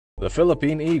The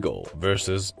Philippine eagle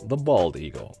versus the bald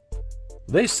eagle.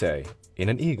 They say, in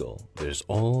an eagle, there's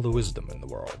all the wisdom in the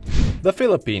world. The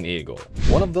Philippine eagle,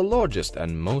 one of the largest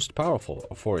and most powerful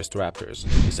of forest raptors,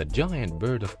 is a giant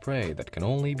bird of prey that can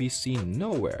only be seen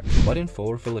nowhere but in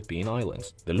 4 Philippine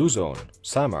islands: the Luzon,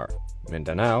 Samar,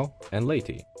 Mindanao, and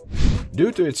Leyte.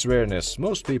 Due to its rareness,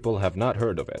 most people have not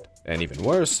heard of it, and even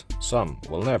worse, some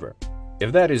will never.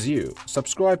 If that is you,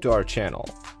 subscribe to our channel,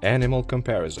 Animal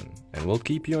Comparison, and we'll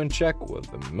keep you in check with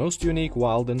the most unique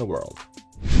wild in the world.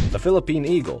 The Philippine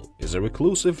eagle is a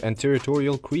reclusive and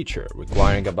territorial creature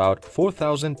requiring about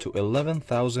 4,000 to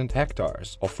 11,000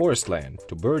 hectares of forest land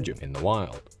to burgeon in the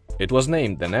wild. It was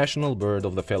named the national bird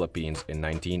of the Philippines in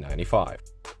 1995.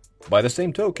 By the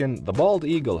same token, the bald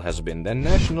eagle has been the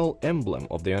national emblem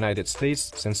of the United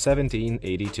States since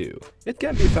 1782. It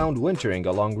can be found wintering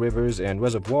along rivers and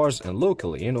reservoirs and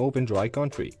locally in open dry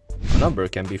country. A number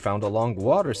can be found along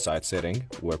waterside setting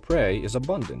where prey is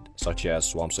abundant, such as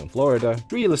swamps in Florida,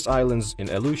 treeless islands in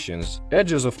Aleutians,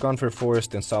 edges of conifer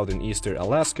forest in southern eastern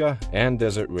Alaska, and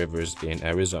desert rivers in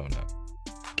Arizona.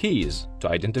 Keys to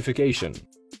identification.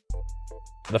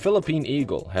 The Philippine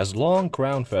eagle has long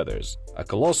crown feathers, a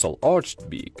colossal arched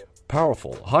beak,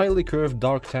 powerful, highly curved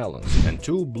dark talons, and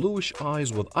 2 bluish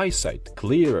eyes with eyesight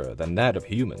clearer than that of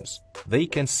humans. They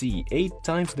can see 8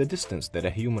 times the distance that a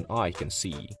human eye can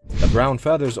see. The brown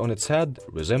feathers on its head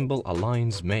resemble a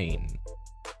lion's mane.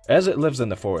 As it lives in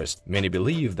the forest, many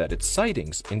believe that its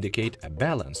sightings indicate a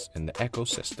balance in the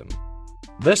ecosystem.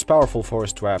 This powerful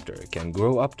forest raptor can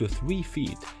grow up to 3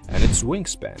 feet, and its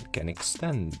wingspan can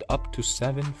extend up to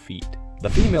 7 feet. The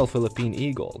female Philippine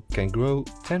eagle can grow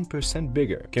 10%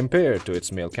 bigger compared to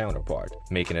its male counterpart,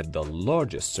 making it the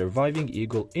largest surviving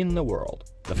eagle in the world.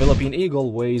 The Philippine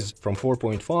eagle weighs from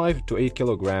 4.5 to 8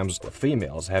 kilograms, with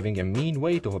females having a mean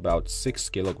weight of about 6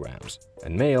 kilograms,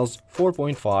 and males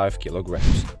 4.5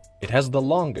 kilograms. It has the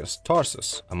longest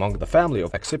tarsus among the family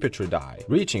of Accipitridae,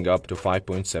 reaching up to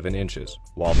 5.7 inches,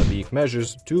 while the beak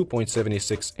measures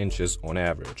 2.76 inches on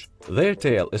average. Their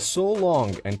tail is so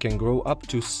long and can grow up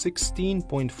to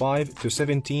 16.5 to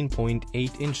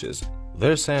 17.8 inches.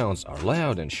 Their sounds are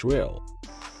loud and shrill,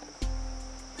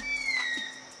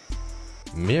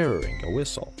 mirroring a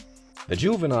whistle. The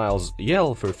juveniles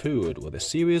yell for food with a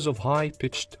series of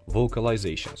high-pitched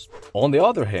vocalizations. On the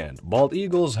other hand, bald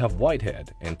eagles have white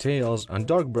head and tails and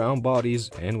dark brown bodies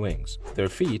and wings. Their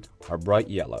feet are bright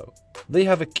yellow. They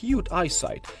have acute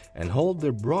eyesight and hold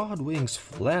their broad wings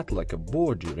flat like a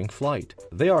board during flight.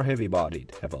 They are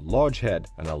heavy-bodied, have a large head,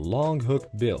 and a long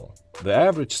hooked bill. The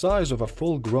average size of a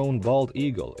full-grown bald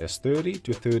eagle is 30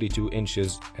 to 32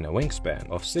 inches and a wingspan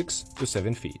of 6 to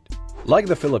 7 feet. Like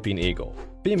the Philippine eagle,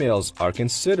 females are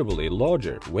considerably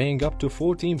larger, weighing up to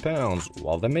 14 pounds,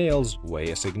 while the males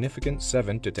weigh a significant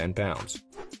 7 to 10 pounds.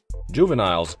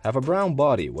 Juveniles have a brown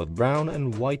body with brown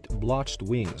and white blotched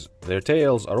wings. Their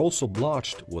tails are also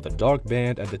blotched with a dark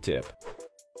band at the tip.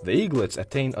 The eaglets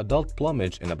attain adult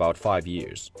plumage in about 5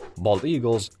 years. Bald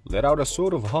eagles let out a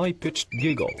sort of high-pitched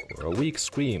giggle or a weak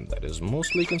scream that is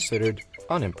mostly considered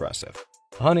unimpressive.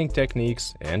 Hunting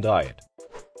techniques and diet.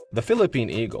 The Philippine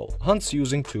eagle hunts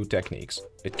using 2 techniques.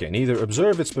 It can either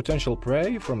observe its potential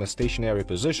prey from a stationary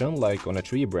position like on a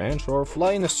tree branch or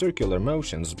fly in circular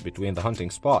motions between the hunting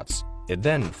spots. It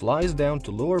then flies down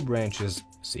to lower branches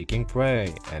seeking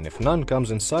prey, and if none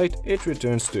comes in sight, it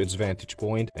returns to its vantage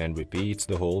point and repeats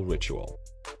the whole ritual.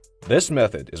 This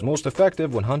method is most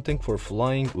effective when hunting for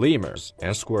flying lemurs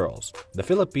and squirrels. The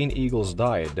Philippine eagle's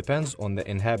diet depends on the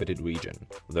inhabited region.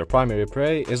 Their primary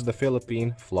prey is the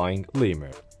Philippine flying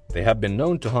lemur. They have been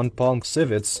known to hunt palm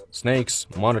civets, snakes,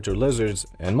 monitor lizards,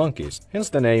 and monkeys, hence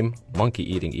the name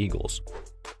monkey-eating eagles.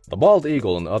 The bald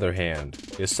eagle, on the other hand,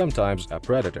 is sometimes a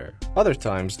predator, other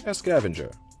times a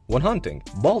scavenger. When hunting,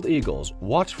 bald eagles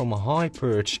watch from a high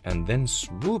perch and then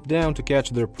swoop down to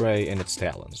catch their prey in its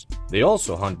talons. They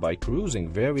also hunt by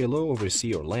cruising very low over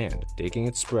sea or land, taking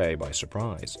its prey by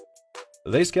surprise.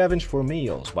 They scavenge for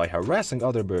meals by harassing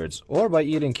other birds or by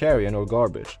eating carrion or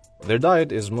garbage. Their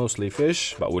diet is mostly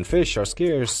fish, but when fish are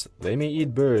scarce, they may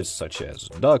eat birds such as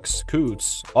ducks,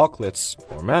 coots, auklets,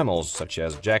 or mammals such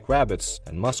as jackrabbits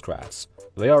and muskrats.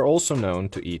 They are also known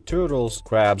to eat turtles,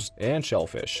 crabs, and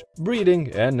shellfish,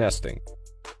 breeding and nesting.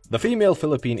 The female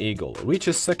Philippine eagle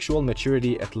reaches sexual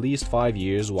maturity at least 5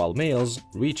 years, while males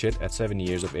reach it at 7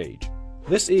 years of age.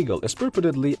 This eagle is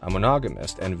purportedly a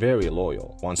monogamist and very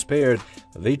loyal. Once paired,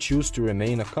 they choose to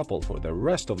remain a couple for the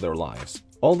rest of their lives.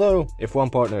 Although, if one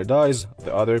partner dies,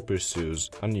 the other pursues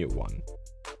a new one.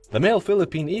 The male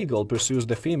Philippine eagle pursues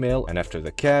the female, and after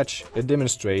the catch, it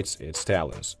demonstrates its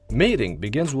talents. Mating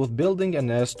begins with building a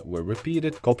nest where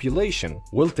repeated copulation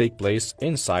will take place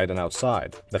inside and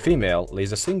outside. The female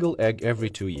lays a single egg every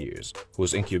 2 years,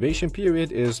 whose incubation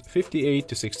period is 58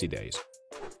 to 60 days.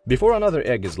 Before another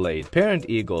egg is laid, parent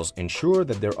eagles ensure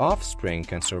that their offspring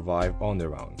can survive on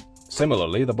their own.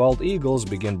 Similarly, the bald eagles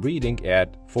begin breeding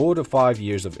at 4 to 5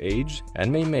 years of age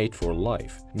and may mate for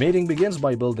life. Mating begins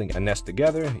by building a nest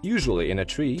together, usually in a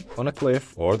tree, on a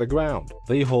cliff, or the ground.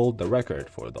 They hold the record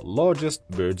for the largest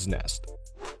bird's nest.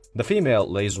 The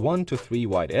female lays 1 to 3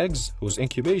 white eggs, whose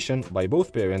incubation by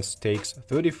both parents takes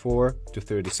 34 to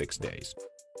 36 days.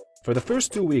 For the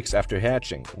first 2 weeks after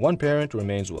hatching, one parent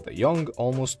remains with the young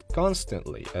almost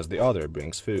constantly as the other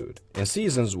brings food. In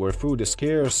seasons where food is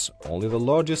scarce, only the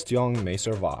largest young may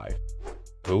survive.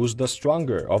 Who's the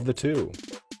stronger of the two?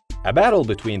 A battle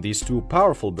between these two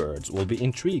powerful birds will be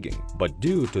intriguing, but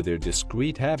due to their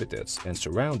discrete habitats and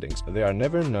surroundings, they are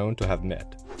never known to have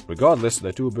met. Regardless,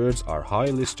 the two birds are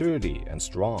highly sturdy and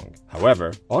strong.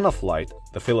 However, on a flight,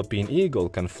 the Philippine eagle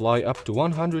can fly up to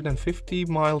 150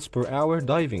 miles per hour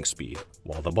diving speed,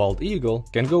 while the bald eagle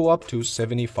can go up to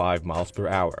 75 miles per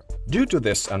hour. Due to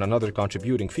this and another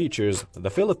contributing features, the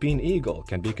Philippine eagle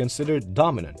can be considered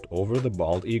dominant over the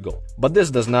bald eagle. But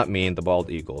this does not mean the bald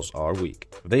eagles are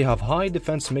weak. They have high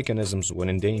defense mechanisms when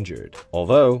endangered,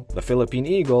 although the Philippine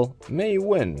eagle may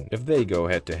win if they go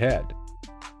head-to-head.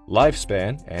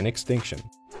 Lifespan and extinction.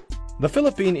 The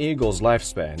Philippine eagle's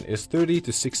lifespan is 30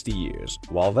 to 60 years,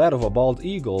 while that of a bald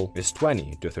eagle is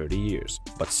 20 to 30 years,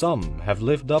 but some have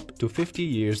lived up to 50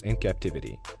 years in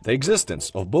captivity. The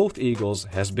existence of both eagles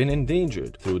has been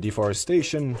endangered through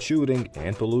deforestation, shooting,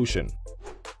 and pollution.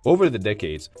 Over the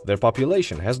decades, their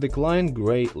population has declined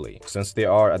greatly since they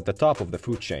are at the top of the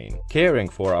food chain. Caring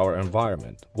for our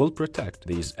environment will protect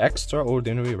these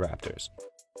extraordinary raptors.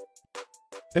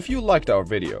 If you liked our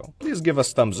video, please give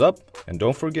us thumbs up and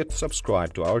don't forget to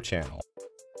subscribe to our channel.